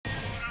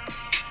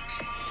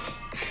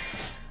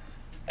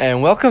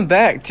And welcome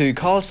back to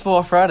College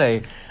Football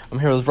Friday. I'm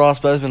here with Ross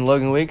Bozeman and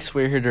Logan Weeks.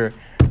 We're here to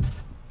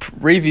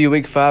review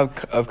Week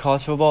 5 of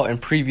college football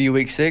and preview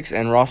Week 6,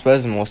 and Ross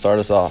Bozeman will start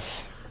us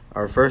off.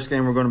 Our first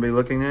game we're going to be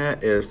looking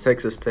at is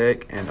Texas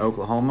Tech and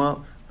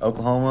Oklahoma.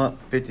 Oklahoma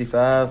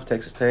 55,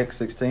 Texas Tech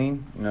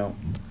 16. No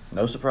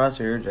surprise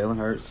here. Jalen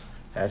Hurts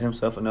had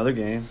himself another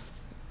game.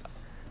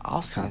 I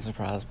was kind of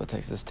surprised by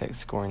Texas Tech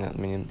scoring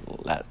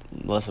that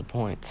less of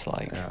points.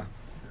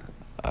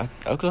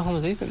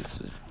 Oklahoma's defense,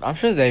 I'm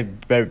sure they're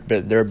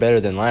better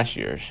than last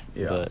year's.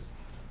 Yeah. But,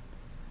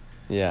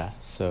 yeah,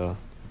 so.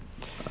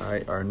 All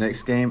right, our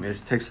next game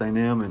is Texas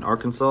A&M and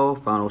Arkansas.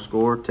 Final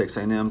score, Texas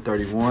A&M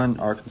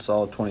 31,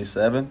 Arkansas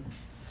 27.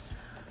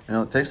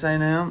 Texas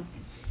A&M,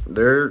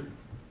 they're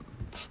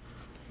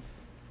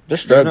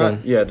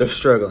struggling. They're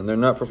struggling. They're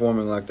not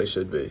performing like they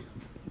should be.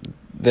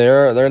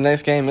 Their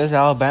next game is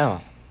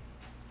Alabama.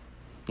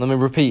 Let me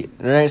repeat.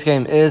 Their next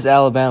game is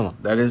Alabama.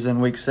 That is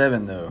in Week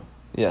 7, though.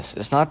 Yes,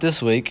 it's not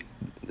this week.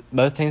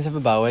 Both teams have a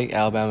bye week,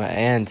 Alabama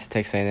and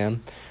Texas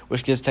A&M,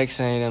 which gives Texas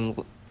A&M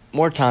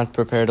more time to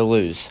prepare to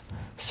lose.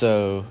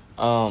 So,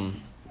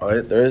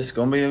 there is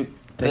going to be a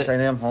Texas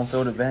A&M home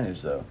field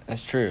advantage, though.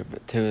 That's true,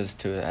 but Tua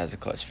has a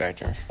clutch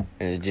factor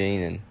in his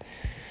gene, and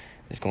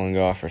is going to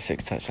go off for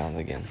 6 touchdowns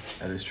again.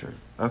 That is true.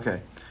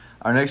 Okay.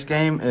 Our next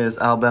game is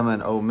Alabama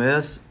and Ole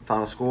Miss.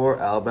 Final score,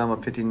 Alabama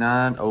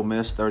 59, Ole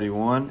Miss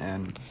 31.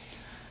 And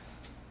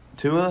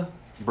Tua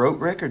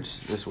broke records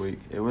this week.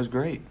 It was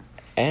great.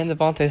 And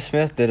Devontae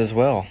Smith did as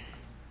well.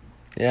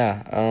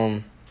 Yeah,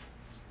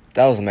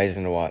 that was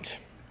amazing to watch.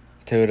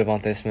 Tua,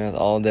 Devontae Smith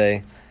all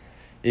day.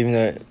 Even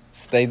though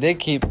they did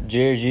keep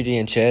Jerry Jeudy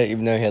in check,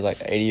 even though he had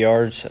 80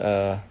 yards,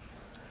 they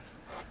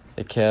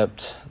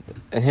kept.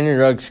 And Henry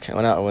Ruggs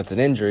went out with an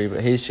injury,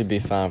 but he should be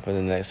fine for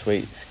the next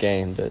week's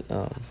game. But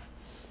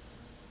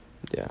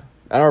yeah,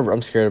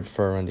 I'm scared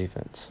for a run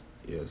defense.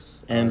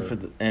 Yes. And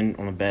and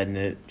on a bad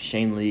note,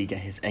 Shane Lee got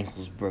his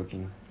ankles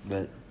broken,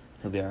 but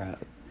he'll be all right.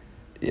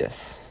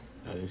 Yes.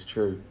 That is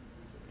true.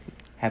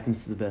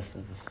 Happens to the best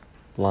of us.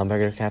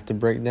 Linebacker have to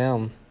break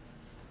down.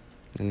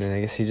 And then I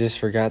guess he just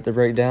forgot to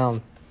break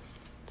down.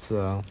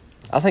 So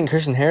I think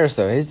Christian Harris,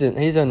 though, he's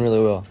done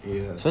really well.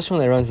 Yeah. Especially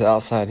when they run to the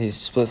outside, he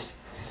splits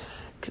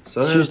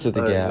shoots through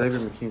the gap. Xavier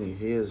McKinney,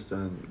 he has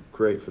done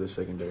great for the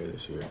secondary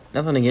this year.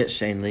 Nothing against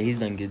Shane Lee. He's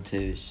done good, too.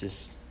 It's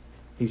just...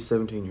 He's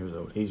 17 years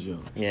old. He's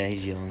young. Yeah,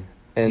 he's young.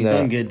 And, he's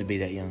done good to be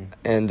that young.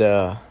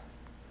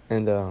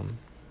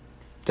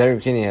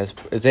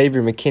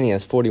 Xavier McKinney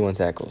has 41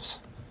 tackles.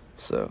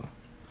 So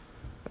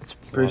that's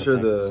pretty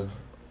sure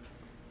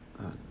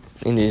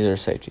and these are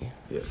safety.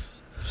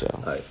 Yes. So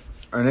all right.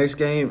 Our next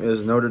game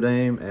is Notre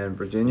Dame and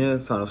Virginia.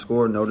 Final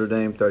score, Notre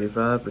Dame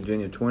 35,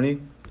 Virginia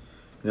 20.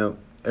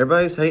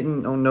 Everybody's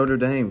hating on Notre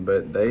Dame,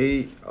 but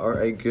they are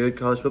a good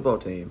college football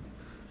team.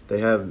 They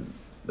have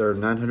their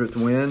 900th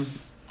win,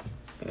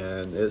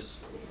 and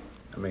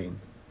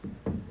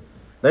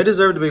they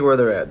deserve to be where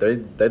they're at.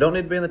 They don't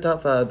need to be in the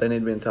top 5. They need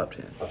to be in the top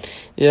 10.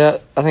 Yeah,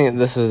 I think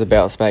this is a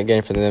bounce back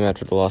game for them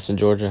after the loss to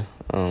Georgia.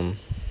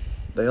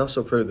 They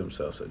also proved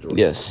themselves at Georgia.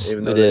 Yes,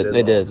 even though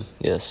they did.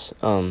 Yes.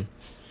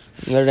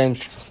 Notre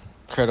Dame's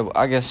credible.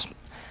 I guess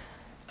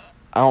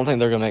I don't think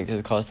they're going to make it to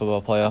the college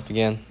football playoff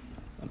again,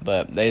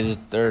 but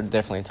they're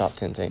definitely a top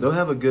 10 team. They'll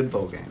have a good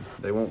bowl game.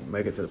 They won't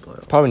make it to the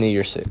playoffs. Probably New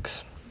Year's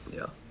 6.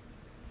 Yeah.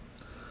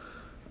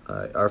 All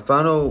right. Our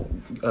final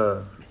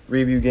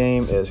review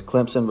game is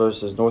Clemson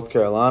versus North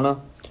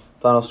Carolina.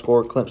 Final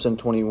score, Clemson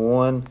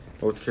 21,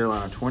 North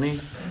Carolina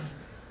 20.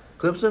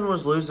 Clemson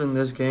was losing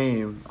this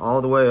game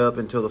all the way up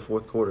until the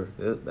fourth quarter.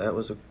 That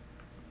was a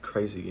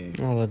crazy game.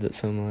 I loved it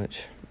so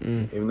much.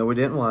 Even though we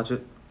didn't watch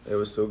it, it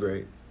was still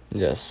great.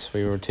 Yes,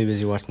 we were too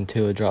busy watching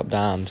Tua drop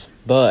dimes,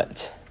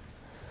 but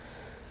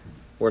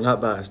we're not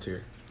biased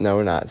here. No,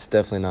 we're not. It's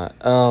definitely not.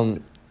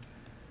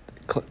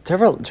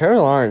 Trevor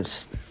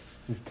Lawrence,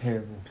 he's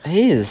terrible.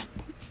 He is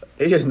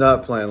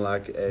not playing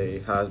like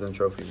a Heisman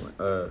Trophy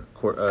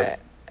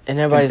and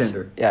everybody's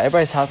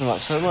hyping him up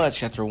so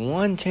much after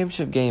one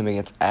championship game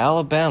against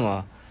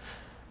Alabama.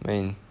 I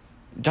mean,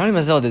 Johnny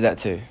Manziel did that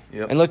too.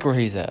 Yep. And look where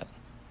he's at.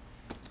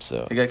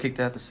 So he got kicked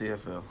out of the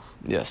CFL.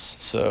 Yes.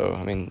 So,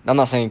 I mean, I'm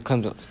not saying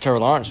Trevor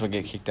Lawrence will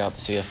get kicked out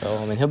of the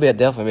CFL. I mean, he'll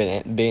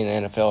definitely be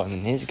in the NFL. I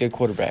mean, he's a good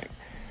quarterback.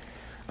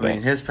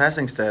 His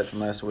passing stats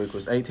from last week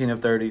was 18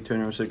 of 30,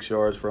 206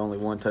 yards for only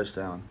 1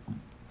 touchdown.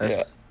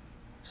 It's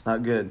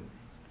not good.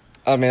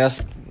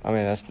 It's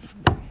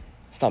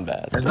not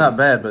bad. It's not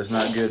bad, but it's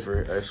not good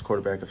for a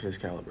quarterback of his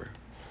caliber.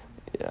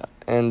 Yeah,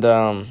 and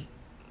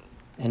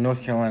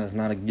North Carolina's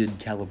not a good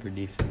caliber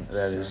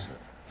defense.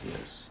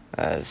 Yes.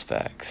 That is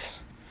facts.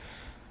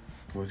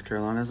 North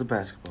Carolina is a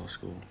basketball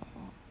school.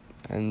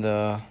 And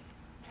I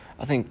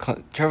think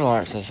Trevor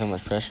Lawrence has so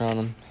much pressure on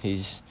him.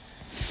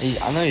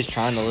 I know he's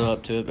trying to live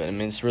up to it, but I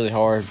mean it's really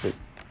hard. But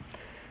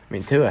I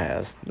mean Tua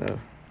has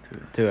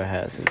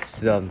since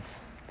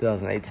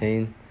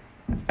 2018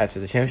 after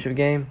the championship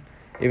game.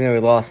 Even though he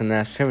lost in the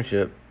national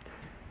championship,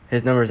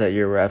 his numbers that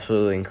year were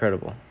absolutely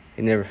incredible.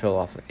 He never fell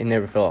off a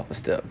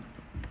step.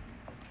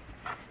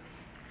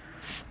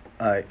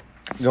 All right.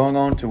 Going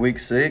on to week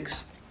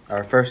 6,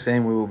 our first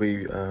game we will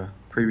be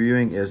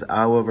previewing is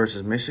Iowa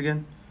versus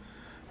Michigan.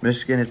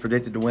 Michigan is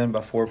predicted to win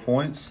by 4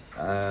 points,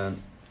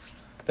 and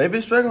they've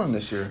been struggling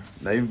this year.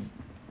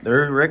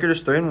 Their record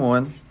is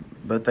 3-1,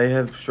 but they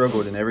have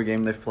struggled in every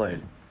game they've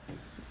played.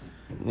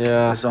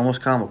 Yeah, It's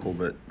almost comical,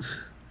 but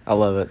I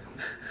love it.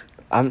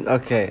 I'm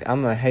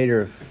a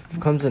hater of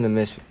Clemson and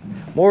Michigan.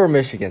 More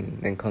Michigan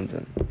than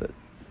Clemson, but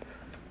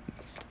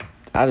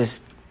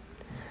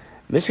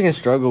Michigan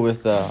struggled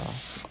with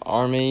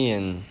Army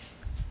and.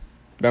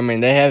 I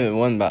mean, they haven't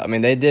won by. I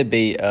mean, they did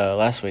beat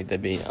last week. They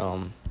beat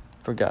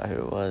forgot who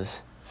it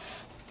was.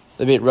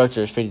 They beat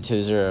Rutgers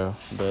 52-0,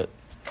 but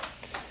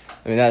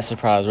I mean that's a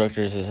surprise.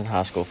 Rutgers is a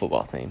high school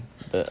football team,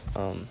 but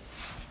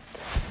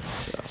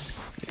so.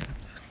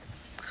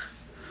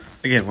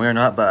 again, we're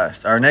not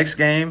biased. Our next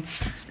game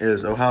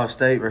is Ohio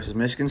State versus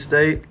Michigan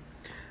State,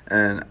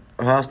 and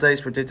Ohio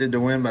State's predicted to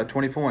win by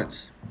 20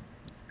 points.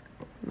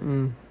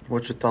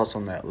 What's your thoughts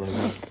on that,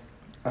 Logan?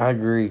 I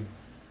agree.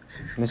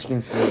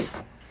 Michigan State,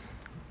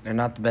 they're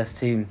not the best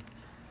team.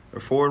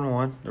 They're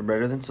 4-1. They're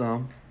better than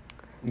some.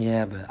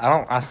 Yeah, but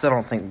I still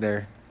don't think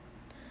they're.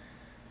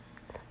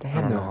 They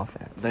have I don't no know.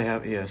 offense. They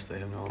have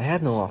no. They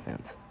have no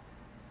offense.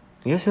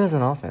 Guess who has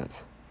an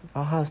offense?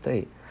 Ohio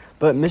State.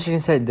 But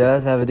Michigan State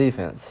does have a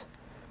defense.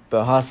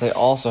 But Ohio State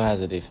also has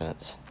a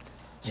defense.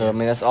 So, I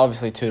mean, that's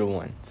obviously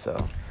 2-1. So,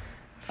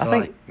 I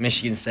think like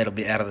Michigan State will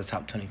be out of the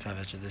top 25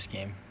 after this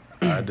game.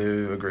 I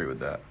do agree with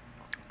that.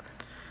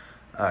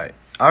 All right.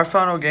 Our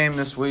final game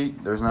this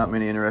week, there's not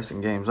many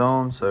interesting games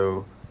on,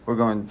 so we're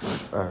going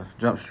to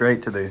jump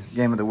straight to the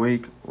game of the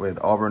week with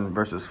Auburn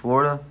versus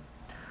Florida.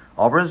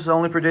 Auburn's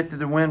only predicted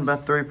to win by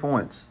 3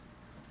 points,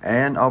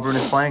 and Auburn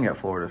is playing at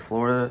Florida.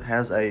 Florida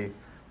has a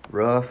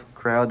rough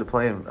crowd to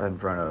play in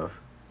front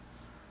of.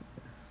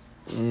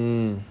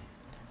 I'm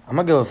going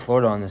to go with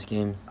Florida on this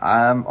game.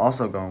 I'm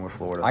also going with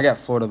Florida. I got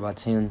Florida by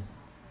 10.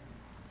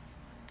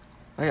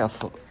 I got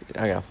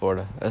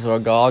Florida. That's why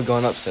I'll go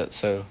on upset.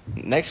 So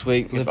next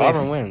week, if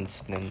Auburn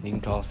wins, then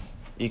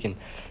you can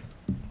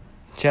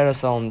chat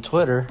us on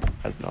Twitter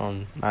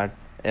on my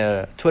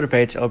Twitter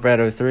page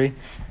Elbrad03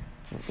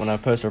 when I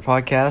post our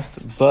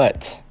podcast.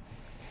 But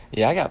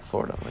yeah, I got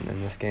Florida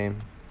winning this game.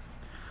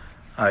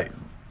 All right.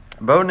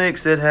 Bo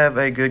Nix did have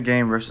a good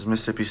game versus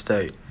Mississippi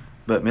State,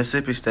 but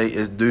Mississippi State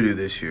is doo-doo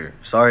this year.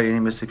 Sorry,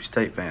 any Mississippi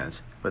State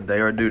fans, but they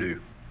are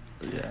doo-doo.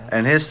 Yeah.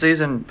 And his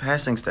season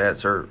passing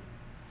stats are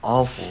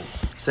awful.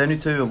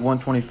 72 of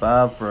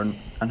 125 for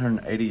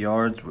 180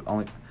 yards, with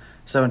only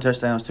 7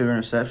 touchdowns, 2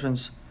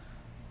 interceptions.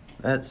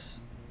 I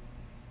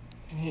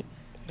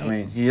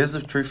mean, he is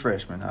a true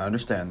freshman. I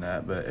understand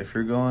that. But if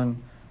you're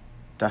going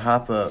to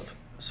hype up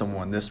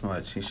someone this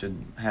much, he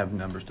should have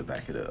numbers to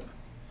back it up.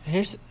 He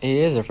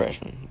is a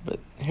freshman, but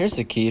here's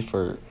the key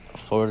for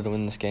Florida to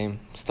win this game: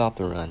 stop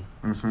the run.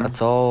 Mm-hmm.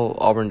 That's all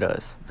Auburn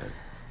does.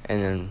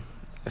 And then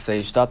if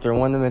they stop their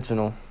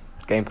one-dimensional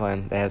game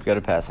plan, they have to go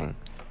to passing.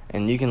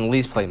 And you can at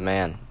least play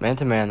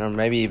man-to-man, or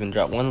maybe even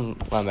drop one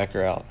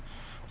linebacker out.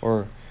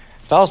 Or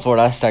if I was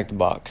Florida, I'd stack the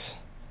box.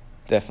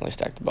 Definitely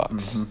stack the box.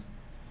 Mm-hmm.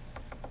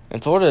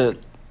 And Florida,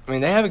 I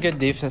mean, they have a good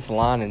defensive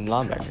line and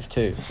linebackers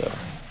too. So,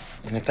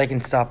 And if they can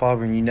stop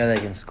Auburn, you know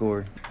they can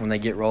score. When they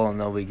get rolling,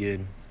 they'll be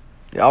good.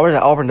 yeah,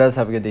 Auburn does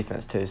have a good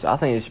defense too. So I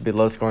think it should be a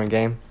low-scoring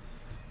game.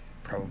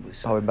 Probably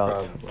so. Probably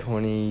about Probably.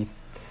 20.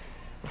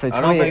 Let's say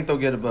I don't think they'll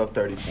get above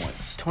 30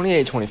 points.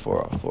 28-24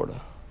 off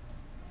Florida.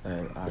 I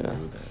agree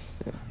with that.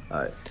 Yeah. All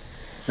right.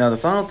 Now, the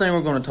final thing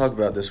we're going to talk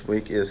about this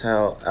week is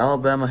how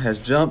Alabama has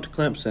jumped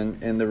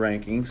Clemson in the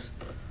rankings.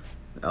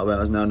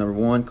 Alabama is now number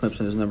 1.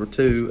 Clemson is number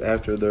 2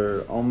 after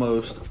their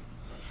almost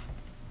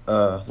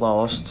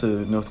loss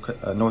to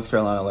North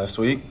Carolina last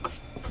week.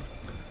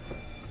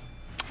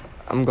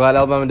 I'm glad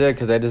Alabama did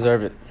because they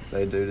deserve it.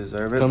 They do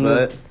deserve it, Come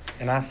but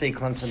And I see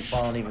Clemson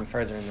falling even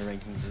further in the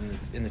rankings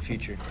in the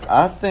future.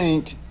 I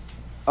think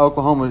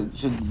Oklahoma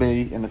should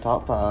be in the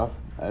top 5.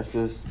 That's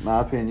just my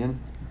opinion.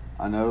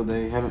 I know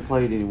they haven't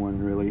played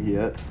anyone really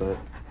yet, but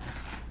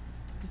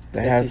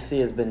They have SEC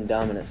has been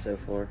dominant so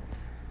far.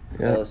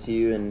 Yeah.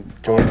 LSU and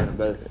Georgia. Auburn are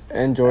both.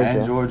 and Georgia.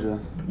 and Georgia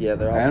Yeah,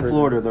 they're all and pretty-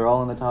 Florida, they're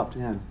all in the top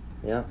 10.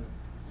 Yeah.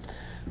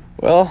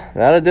 Well,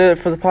 that'll do it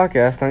for the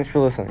podcast. Thanks for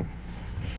listening.